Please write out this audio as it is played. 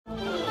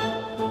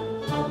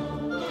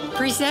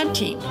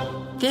Presenting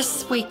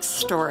this week's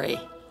story,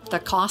 The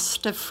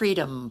Cost of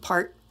Freedom,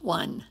 Part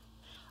 1.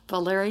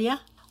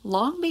 Valeria,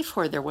 long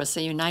before there was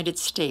a United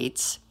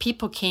States,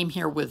 people came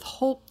here with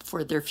hope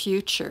for their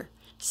future.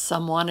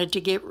 Some wanted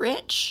to get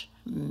rich.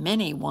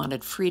 Many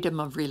wanted freedom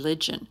of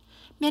religion.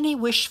 Many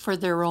wished for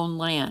their own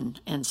land,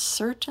 and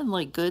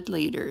certainly good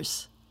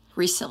leaders.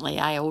 Recently,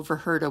 I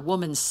overheard a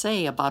woman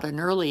say about an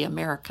early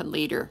American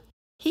leader,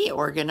 "He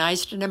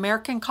organized an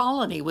American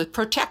colony with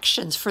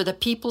protections for the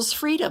people's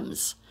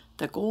freedoms."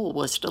 The goal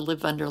was to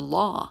live under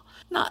law,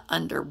 not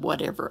under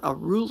whatever a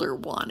ruler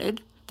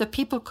wanted. The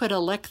people could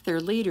elect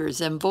their leaders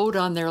and vote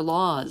on their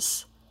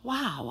laws.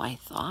 Wow, I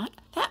thought,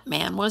 that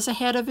man was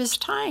ahead of his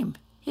time.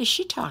 Is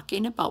she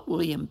talking about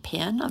William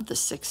Penn of the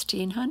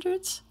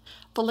 1600s?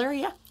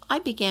 Valeria, I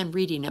began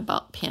reading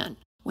about Penn.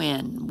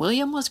 When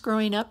William was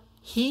growing up,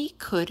 he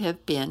could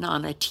have been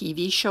on a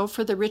TV show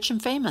for the rich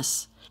and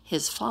famous.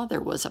 His father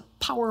was a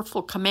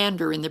powerful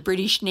commander in the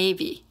British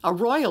Navy, a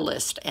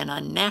royalist, and a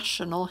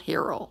national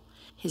hero.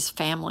 His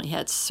family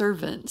had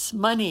servants,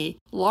 money,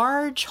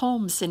 large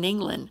homes in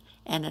England,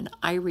 and an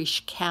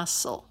Irish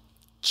castle.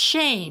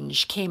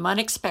 Change came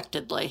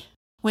unexpectedly.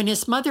 When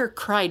his mother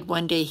cried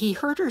one day, he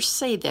heard her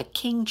say that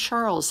King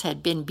Charles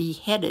had been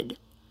beheaded.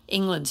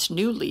 England's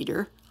new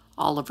leader,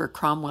 Oliver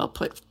Cromwell,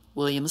 put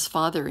William's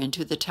father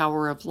into the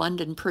Tower of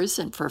London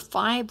prison for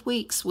 5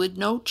 weeks with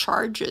no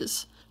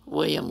charges.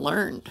 William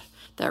learned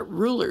that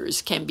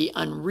rulers can be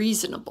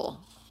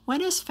unreasonable.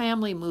 When his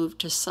family moved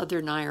to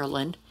southern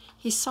Ireland,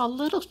 he saw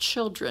little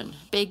children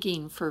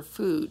begging for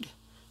food.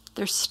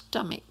 Their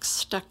stomachs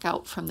stuck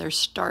out from their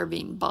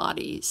starving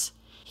bodies.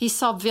 He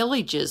saw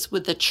villages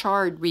with the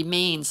charred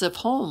remains of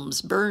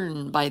homes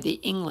burned by the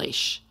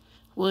English.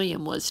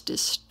 William was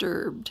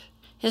disturbed.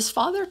 His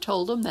father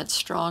told him that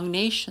strong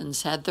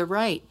nations had the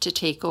right to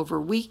take over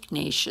weak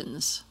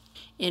nations.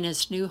 In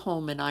his new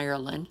home in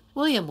Ireland,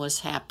 William was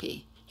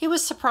happy. He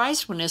was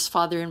surprised when his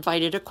father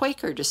invited a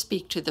Quaker to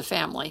speak to the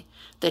family.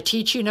 The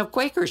teaching of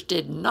Quakers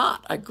did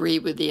not agree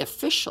with the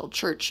official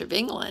Church of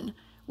England,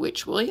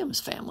 which William's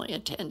family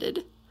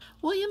attended.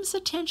 William's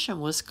attention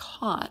was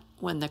caught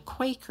when the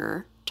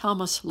Quaker,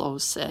 Thomas Lowe,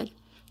 said,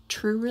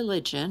 "True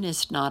religion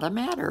is not a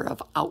matter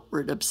of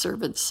outward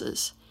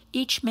observances.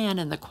 Each man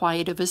in the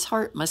quiet of his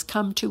heart must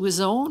come to his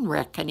own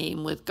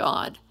reckoning with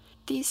God."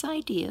 These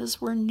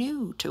ideas were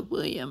new to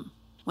William.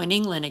 When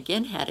England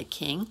again had a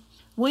king,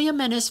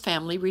 William and his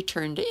family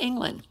returned to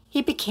England.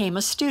 He became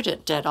a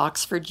student at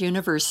Oxford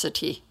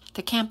University.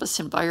 The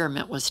campus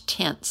environment was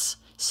tense.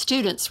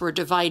 Students were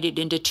divided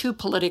into two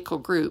political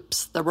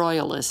groups, the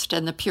Royalists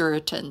and the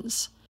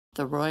Puritans.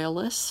 The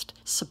Royalists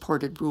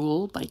supported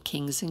rule by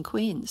kings and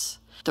queens.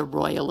 The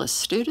Royalist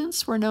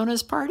students were known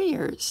as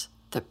partiers.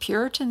 The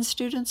Puritan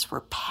students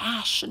were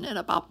passionate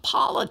about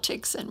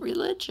politics and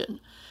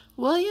religion.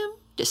 William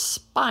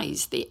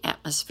despised the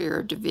atmosphere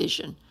of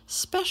division,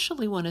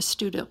 especially when a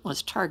student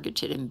was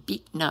targeted and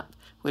beaten up,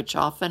 which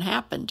often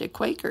happened to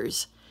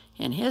Quakers.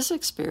 In his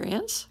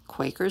experience,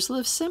 Quakers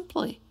lived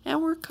simply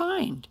and were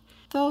kind.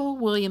 Though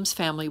William's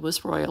family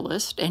was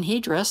royalist and he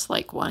dressed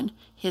like one,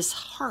 his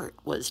heart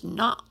was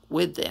not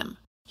with them.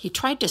 He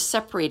tried to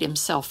separate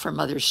himself from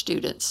other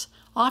students.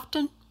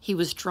 Often, he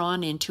was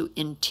drawn into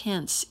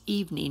intense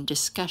evening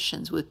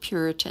discussions with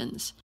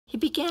Puritans. He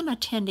began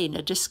attending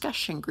a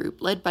discussion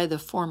group led by the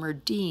former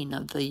dean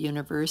of the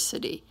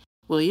university.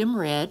 William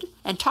read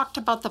and talked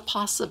about the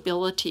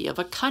possibility of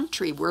a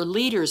country where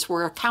leaders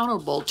were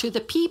accountable to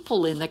the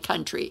people in the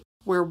country,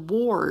 where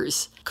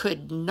wars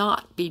could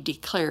not be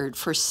declared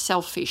for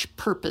selfish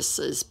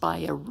purposes by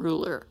a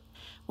ruler.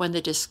 When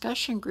the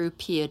discussion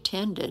group he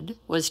attended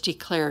was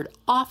declared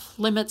off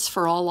limits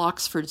for all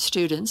Oxford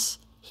students,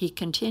 he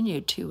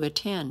continued to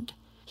attend.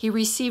 He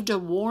received a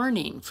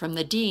warning from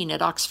the dean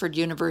at Oxford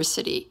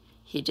University.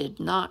 He did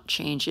not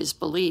change his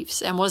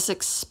beliefs and was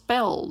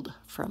expelled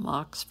from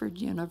Oxford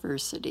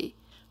University.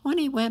 When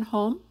he went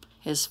home,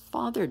 his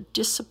father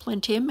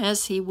disciplined him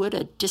as he would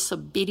a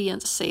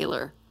disobedient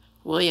sailor.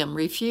 William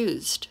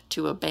refused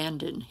to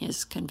abandon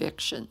his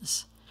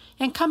convictions.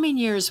 In coming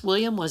years,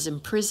 William was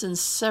imprisoned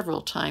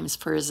several times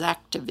for his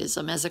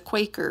activism as a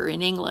Quaker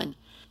in England.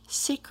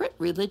 Secret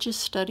religious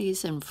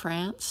studies in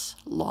France,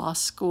 law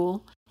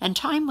school, and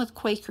time with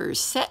Quakers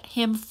set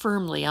him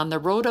firmly on the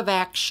road of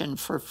action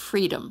for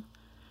freedom.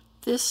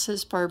 This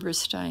is Barbara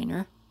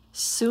Steiner.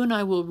 Soon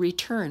I will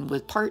return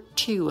with part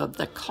 2 of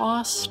The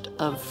Cost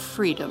of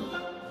Freedom.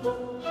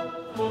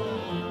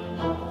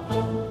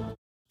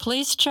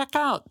 Please check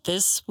out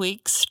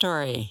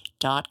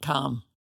thisweekstory.com.